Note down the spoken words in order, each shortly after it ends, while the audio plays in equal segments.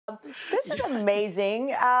This is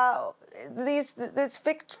amazing. This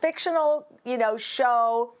fictional,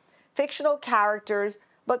 show, fictional characters,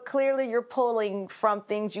 but clearly you're pulling from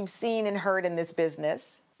things you've seen and heard in this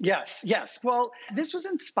business. Yes, yes. Well, this was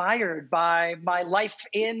inspired by my life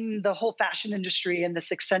in the whole fashion industry and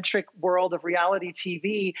this eccentric world of reality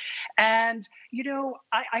TV. And,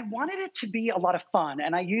 I wanted it to be a lot of fun.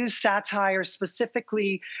 And I use satire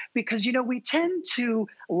specifically because, we tend to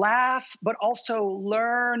laugh, but also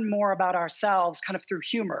learn more about ourselves kind of through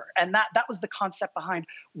humor. And that was the concept behind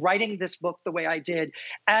writing this book the way I did.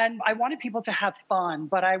 And I wanted people to have fun,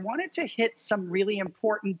 but I wanted to hit some really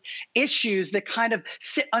important issues that kind of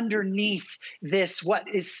sit underneath this, what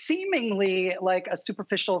is seemingly like a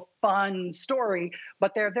superficial, fun story,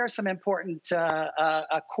 but there are some important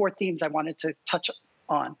core themes I wanted to touch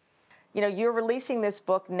on. You're releasing this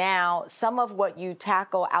book now. Some of what you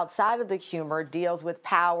tackle outside of the humor deals with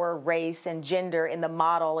power, race, and gender in the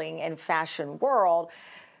modeling and fashion world.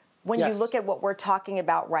 When you look at what we're talking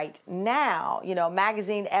about right now,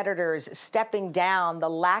 magazine editors stepping down, the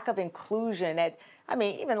lack of inclusion at,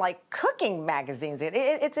 even like cooking magazines,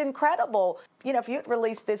 it's incredible. If you had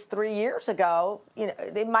released this 3 years ago,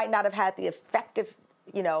 they might not have had the effective,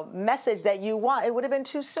 message that you want. It would have been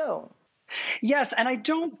too soon. Yes, and I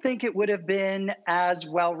don't think it would have been as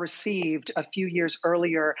well received a few years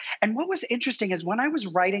earlier. And what was interesting is when I was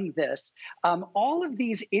writing this, all of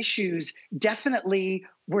these issues definitely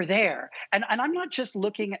were there. And I'm not just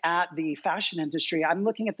looking at the fashion industry, I'm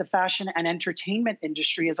looking at the fashion and entertainment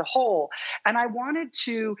industry as a whole. And I wanted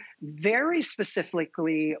to very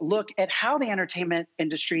specifically look at how the entertainment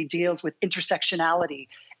industry deals with intersectionality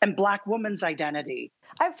and Black women's identity.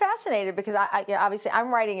 I'm fascinated because obviously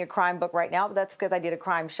I'm writing a crime book right now, but that's because I did a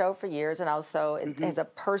crime show for years, and also it has a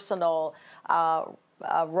personal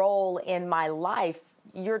role in my life.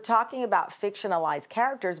 You're talking about fictionalized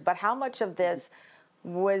characters, but how much of this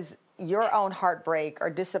was your own heartbreak or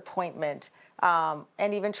disappointment, and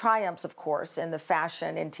even triumphs, of course, in the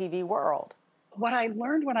fashion and TV world? What I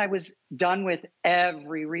learned when I was done with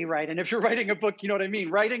every rewrite, and if you're writing a book, you know what I mean,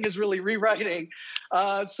 writing is really rewriting.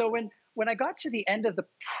 So when I got to the end of the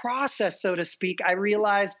process, so to speak, I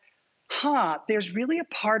realized, there's really a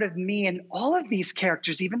part of me in all of these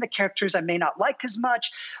characters, even the characters I may not like as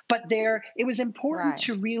much, but it was important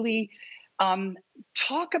to really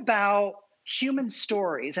talk about human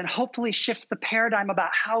stories and hopefully shift the paradigm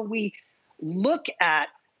about how we look at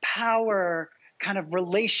power, kind of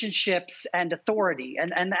relationships and authority.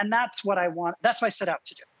 And that's what I want. That's what I set out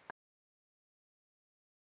to do.